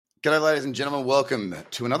G'day, ladies and gentlemen. Welcome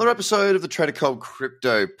to another episode of the Trader Cobb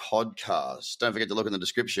Crypto Podcast. Don't forget to look in the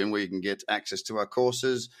description where you can get access to our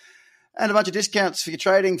courses and a bunch of discounts for your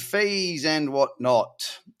trading fees and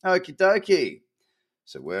whatnot. Okie dokie.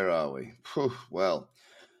 So where are we? Well,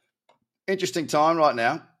 interesting time right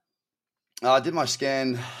now. I did my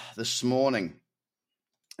scan this morning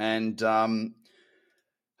and, look,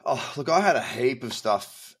 I had a heap of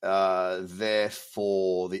stuff there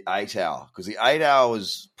for the 8 hour because the 8 hour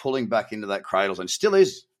was pulling back into that cradle zone. Still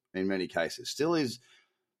is in many cases, still is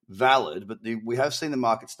valid, but we have seen the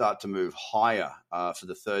market start to move higher for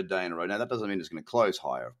the third day in a row. Now, that doesn't mean it's going to close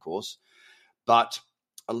higher, of course, but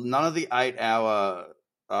none of the 8 hour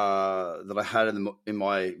that I had in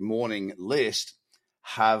my morning list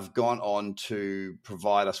have gone on to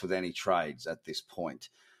provide us with any trades at this point.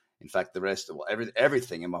 In fact, the rest of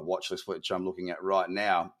everything in my watch list, which I'm looking at right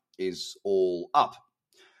now, is all up,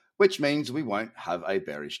 which means we won't have a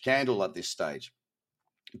bearish candle at this stage.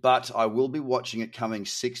 But I will be watching it coming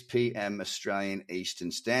 6 p.m. Australian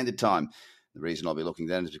Eastern Standard Time. The reason I'll be looking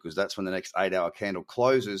then is because that's when the next 8 hour candle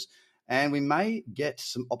closes, and we may get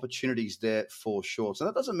some opportunities there for short. So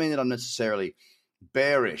that doesn't mean that I'm necessarily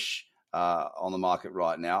bearish on the market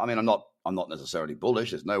right now. I mean, I'm not necessarily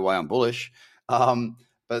bullish. There's no way I'm bullish.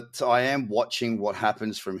 But I am watching what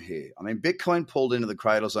happens from here. I mean, Bitcoin pulled into the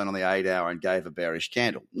cradle zone on the 8 hour and gave a bearish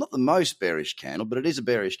candle. Not the most bearish candle, but it is a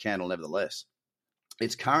bearish candle nevertheless.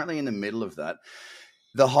 It's currently in the middle of that.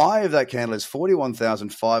 The high of that candle is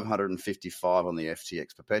 41,555 on the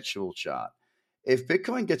FTX perpetual chart. If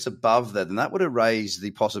Bitcoin gets above that, then that would erase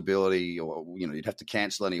the possibility, or you'd have to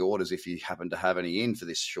cancel any orders if you happen to have any in for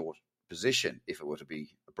this short position. If it were to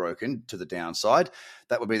be broken to the downside,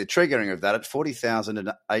 that would be the triggering of that at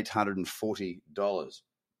 $40,840.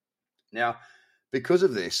 Now, because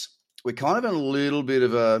of this, we're kind of in a little bit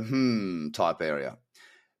of a type area.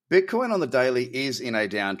 Bitcoin on the daily is in a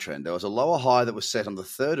downtrend. There was a lower high that was set on the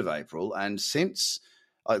 3rd of April, and since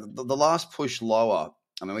the last push lower,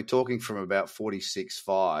 I mean, we're talking from about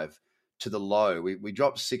 46.5 to the low, we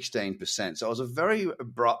dropped 16%. So it was a very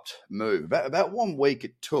abrupt move. About 1 week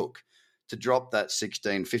it took to drop that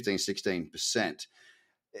 16%.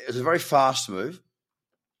 It was a very fast move.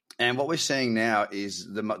 And what we're seeing now is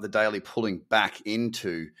the daily pulling back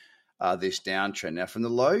into this downtrend. Now, from the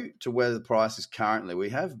low to where the price is currently,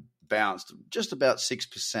 we have bounced just about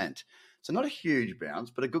 6%. So not a huge bounce,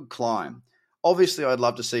 but a good climb. Obviously, I'd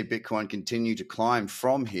love to see Bitcoin continue to climb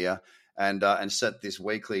from here and set this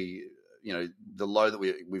weekly, the low that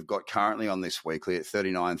we've got currently on this weekly at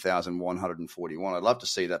 39,141. I'd love to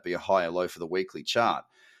see that be a higher low for the weekly chart.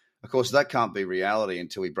 Of course, that can't be reality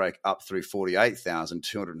until we break up through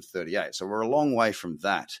 48,238. So we're a long way from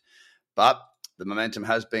that. But the momentum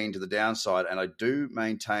has been to the downside, and I do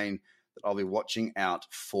maintain that I'll be watching out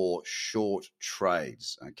for short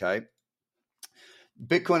trades, okay?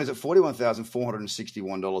 Bitcoin is at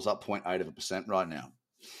 $41,461, up 0.8% right now.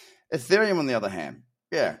 Ethereum, on the other hand,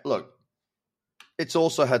 look, it's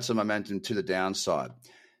also had some momentum to the downside.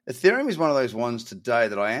 Ethereum is one of those ones today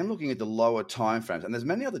that I am looking at the lower time frames, and there's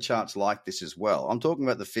many other charts like this as well. I'm talking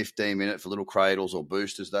about the 15-minute for little cradles or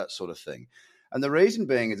boosters, that sort of thing. And the reason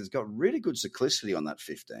being is it's got really good cyclicity on that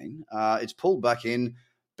 15. It's pulled back in,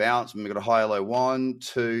 bounced, and we've got a higher low 1,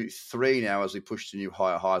 2, 3 now as we push to new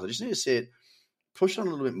higher highs. I just need to see it push on a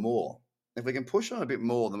little bit more. If we can push on a bit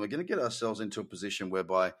more, then we're going to get ourselves into a position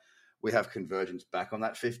whereby we have convergence back on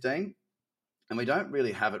that 15, and we don't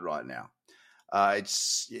really have it right now. It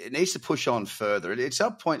needs to push on further. It's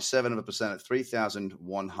up 0.7% at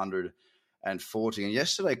 3,140, and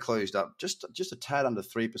yesterday closed up just a tad under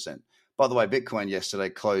 3%. By the way, Bitcoin yesterday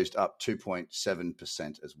closed up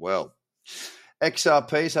 2.7% as well.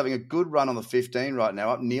 XRP is having a good run on the 15 right now,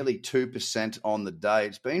 up nearly 2% on the day.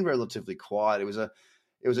 It's been relatively quiet. It was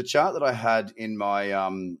a chart that I had in my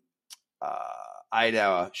 8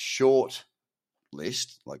 hour short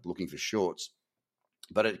list, like looking for shorts,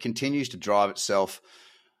 but it continues to drive itself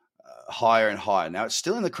higher and higher. Now it's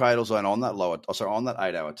still in the cradle zone on that on that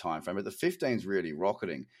 8 hour time frame, but the 15 is really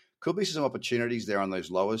rocketing. Could be some opportunities there on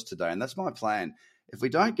those lowers today, and that's my plan. If we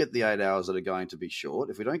don't get the 8 hours that are going to be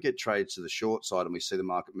short, if we don't get trades to the short side and we see the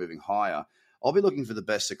market moving higher, I'll be looking for the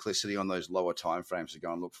best cyclicity on those lower time frames to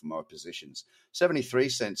go and look for more positions. 73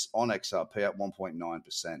 cents on XRP at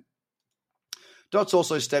 1.9%. DOT's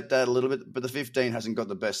also stepped out a little bit, but the 15 hasn't got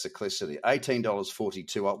the best cyclicity.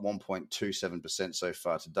 $18.42, up 1.27% so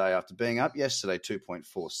far today after being up yesterday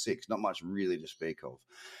 2.46. Not much really to speak of.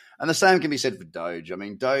 And the same can be said for Doge. I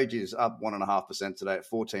mean, Doge is up 1.5% today at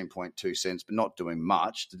 14.2 cents, but not doing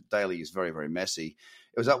much. The daily is very, very messy.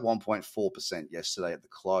 It was up 1.4% yesterday at the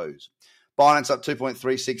close. Binance up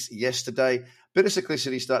 2.36 yesterday. Bit of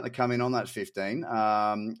cyclicity starting to come in on that 15.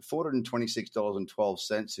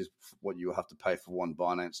 $426.12 is what you will have to pay for one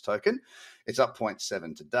Binance token. It's up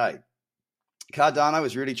 0.7 today. Cardano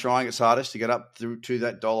is really trying its hardest to get up through to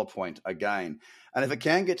that dollar point again. And if it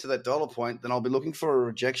can get to that dollar point, then I'll be looking for a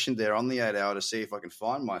rejection there on the 8 hour to see if I can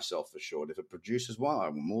find myself for short. If it produces one, I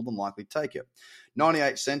will more than likely take it.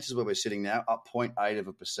 98 cents is where we're sitting now, up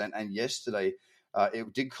 0.8%. And yesterday,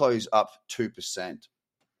 it did close up 2%.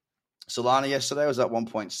 Solana yesterday was at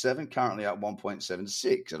 1.7, currently at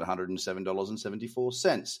 1.76 at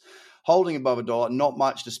 $107.74. Holding above $1, not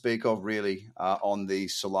much to speak of really on the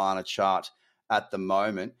Solana chart at the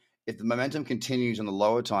moment. If the momentum continues on the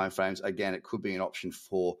lower time frames, again, it could be an option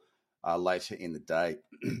for later in the day.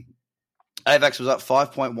 AVAX was up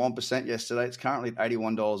 5.1% yesterday. It's currently at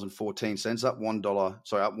 $81.14, up up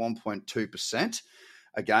 1.2%.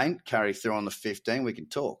 Again, carry through on the 15. We can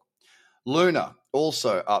talk. Luna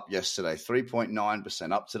also up yesterday,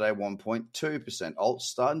 3.9%, up today 1.2%. Alt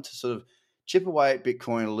starting to sort of chip away at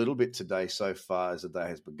Bitcoin a little bit today so far as the day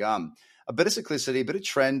has begun. A bit of cyclicity, a bit of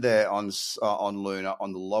trend there on Luna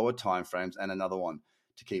on the lower time frames, and another one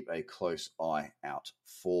to keep a close eye out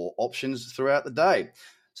for options throughout the day.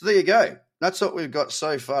 So there you go. That's what we've got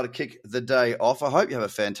so far to kick the day off. I hope you have a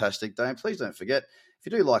fantastic day, and please don't forget,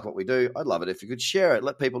 if you do like what we do, I'd love it if you could share it.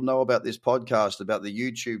 Let people know about this podcast, about the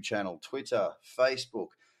YouTube channel, Twitter, Facebook,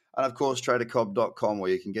 and of course, tradercobb.com, where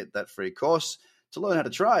you can get that free course to learn how to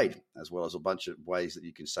trade, as well as a bunch of ways that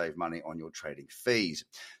you can save money on your trading fees.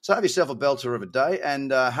 So have yourself a belter of a day,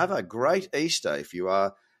 and have a great Easter. If you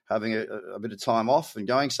are having a bit of time off and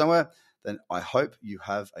going somewhere, then I hope you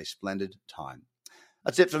have a splendid time.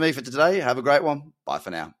 That's it for me for today. Have a great one. Bye for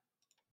now.